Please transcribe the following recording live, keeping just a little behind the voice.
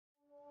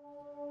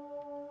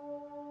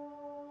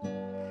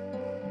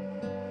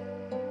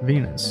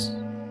Venus,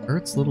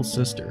 Earth's little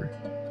sister.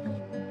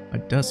 A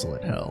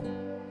desolate hell.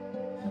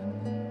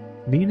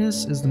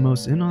 Venus is the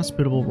most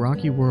inhospitable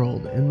rocky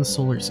world in the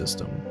solar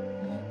system.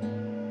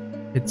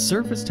 Its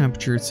surface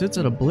temperature sits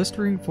at a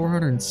blistering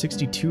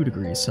 462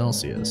 degrees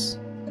Celsius.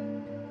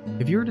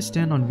 If you were to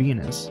stand on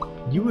Venus,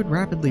 you would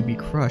rapidly be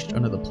crushed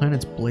under the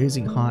planet's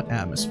blazing hot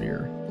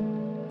atmosphere.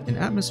 An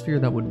atmosphere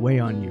that would weigh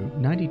on you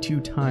 92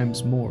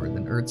 times more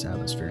than Earth's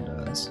atmosphere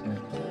does.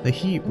 The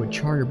heat would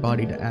char your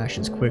body to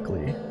ashes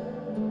quickly,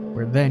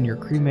 where then your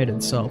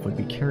cremated self would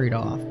be carried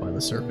off by the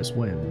surface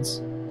winds.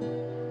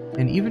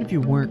 And even if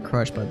you weren't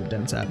crushed by the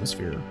dense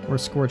atmosphere, or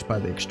scorched by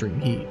the extreme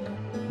heat,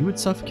 you would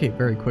suffocate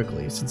very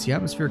quickly since the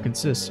atmosphere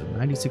consists of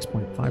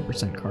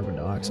 96.5% carbon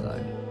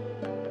dioxide,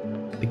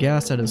 the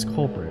gas that is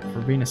culprit for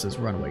Venus's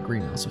runaway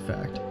greenhouse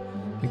effect,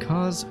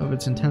 because of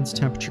its intense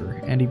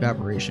temperature and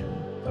evaporation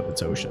of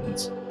its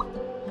oceans.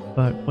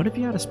 But what if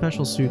you had a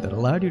special suit that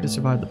allowed you to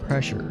survive the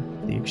pressure,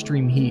 the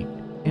extreme heat,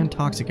 and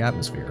toxic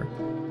atmosphere?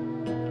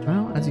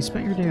 Well, as you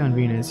spent your day on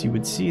Venus, you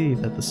would see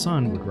that the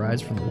sun would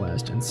rise from the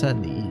west and set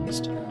in the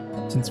east,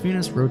 since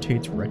Venus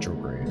rotates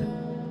retrograde.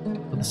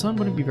 But the sun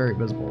wouldn't be very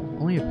visible,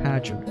 only a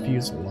patch of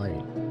diffused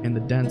light in the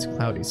dense,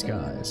 cloudy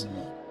skies.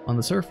 On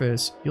the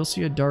surface, you'll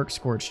see a dark,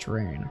 scorched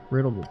terrain,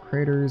 riddled with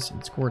craters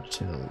and scorched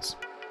hills.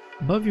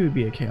 Above you would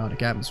be a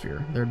chaotic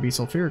atmosphere. There would be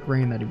sulfuric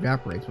rain that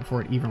evaporates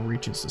before it even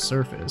reaches the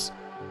surface,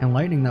 and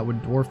lightning that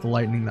would dwarf the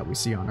lightning that we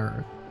see on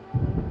Earth.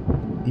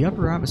 The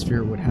upper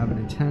atmosphere would have an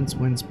intense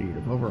wind speed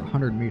of over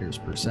 100 meters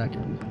per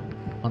second.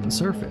 On the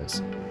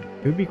surface,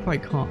 it would be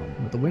quite calm,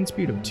 with a wind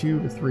speed of 2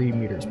 to 3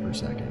 meters per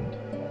second.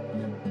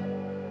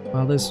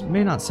 While this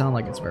may not sound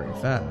like it's very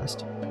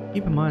fast,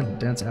 keep in mind the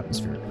dense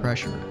atmospheric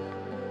pressure.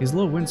 These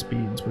low wind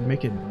speeds would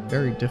make it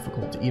very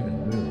difficult to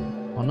even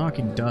move, while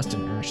knocking dust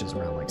and ashes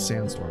around like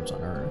sandstorms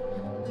on Earth.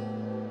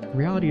 The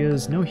reality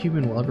is, no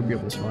human will ever be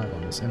able to survive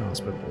on this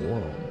inhospitable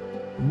world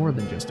for more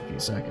than just a few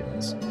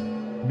seconds.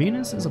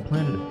 Venus is a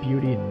planet of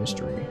beauty and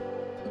mystery,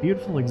 a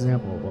beautiful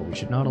example of what we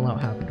should not allow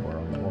happen to our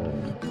own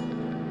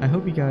world. I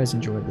hope you guys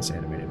enjoyed this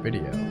animated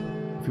video.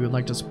 If you would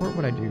like to support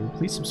what I do,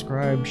 please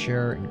subscribe,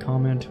 share, and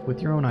comment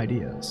with your own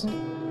ideas.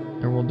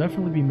 There will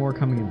definitely be more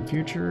coming in the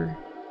future,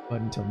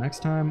 but until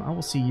next time, I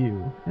will see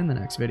you in the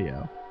next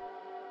video.